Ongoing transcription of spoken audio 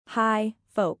Hi,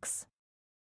 folks.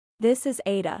 This is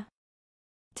Ada.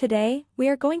 Today, we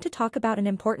are going to talk about an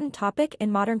important topic in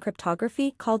modern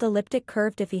cryptography called elliptic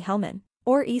curve Diffie-Hellman,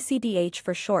 or ECDH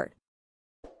for short.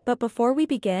 But before we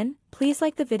begin, please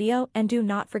like the video and do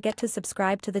not forget to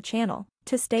subscribe to the channel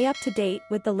to stay up to date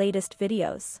with the latest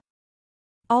videos.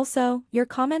 Also, your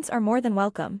comments are more than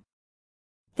welcome.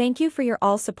 Thank you for your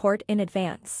all support in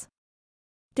advance.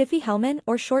 Diffie-Hellman,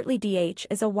 or shortly DH,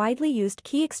 is a widely used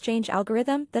key exchange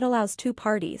algorithm that allows two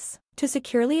parties to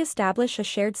securely establish a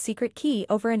shared secret key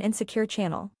over an insecure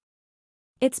channel.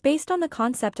 It's based on the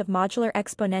concept of modular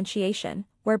exponentiation,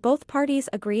 where both parties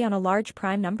agree on a large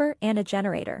prime number and a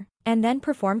generator, and then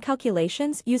perform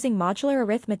calculations using modular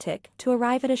arithmetic to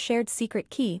arrive at a shared secret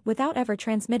key without ever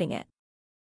transmitting it.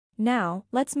 Now,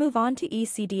 let's move on to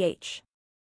ECDH.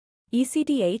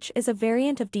 ECDH is a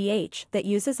variant of DH that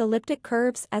uses elliptic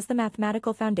curves as the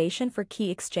mathematical foundation for key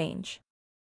exchange.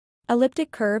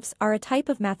 Elliptic curves are a type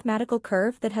of mathematical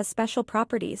curve that has special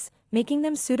properties, making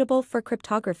them suitable for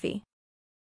cryptography.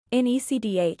 In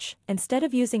ECDH, instead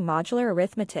of using modular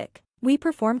arithmetic, we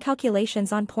perform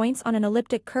calculations on points on an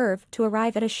elliptic curve to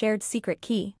arrive at a shared secret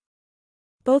key.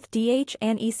 Both DH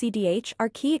and ECDH are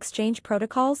key exchange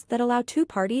protocols that allow two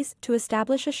parties to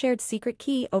establish a shared secret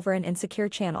key over an insecure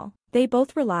channel. They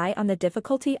both rely on the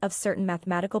difficulty of certain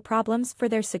mathematical problems for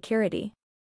their security.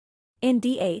 In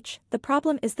DH, the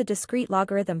problem is the discrete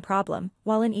logarithm problem,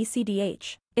 while in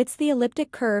ECDH, it's the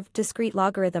elliptic curve discrete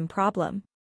logarithm problem.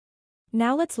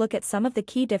 Now let's look at some of the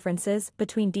key differences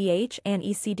between DH and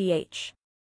ECDH.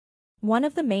 One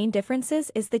of the main differences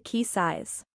is the key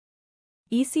size.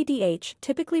 ECDH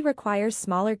typically requires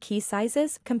smaller key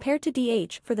sizes compared to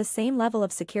DH for the same level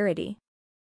of security.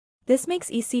 This makes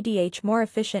ECDH more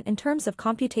efficient in terms of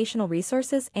computational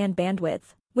resources and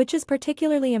bandwidth, which is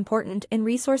particularly important in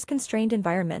resource-constrained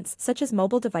environments such as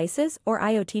mobile devices or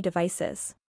IoT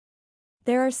devices.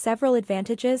 There are several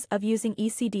advantages of using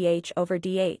ECDH over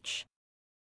DH.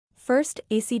 First,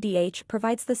 ECDH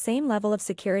provides the same level of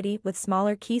security with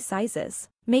smaller key sizes,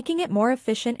 making it more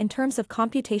efficient in terms of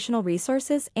computational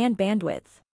resources and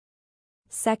bandwidth.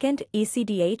 Second,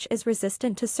 ECDH is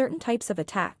resistant to certain types of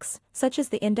attacks, such as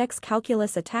the index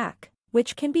calculus attack,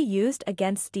 which can be used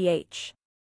against DH.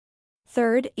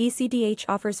 Third, ECDH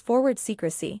offers forward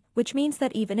secrecy, which means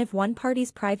that even if one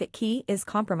party's private key is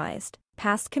compromised,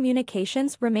 past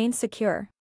communications remain secure.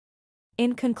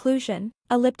 In conclusion,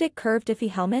 elliptic curve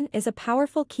Diffie-Hellman is a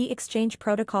powerful key exchange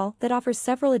protocol that offers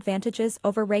several advantages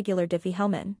over regular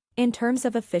Diffie-Hellman, in terms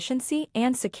of efficiency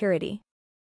and security.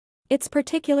 It's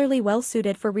particularly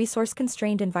well-suited for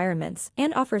resource-constrained environments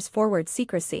and offers forward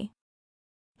secrecy.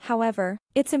 However,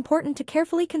 it's important to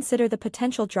carefully consider the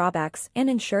potential drawbacks and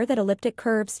ensure that elliptic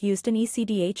curves used in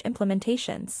ECDH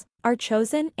implementations are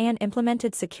chosen and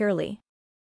implemented securely.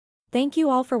 Thank you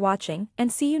all for watching, and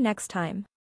see you next time.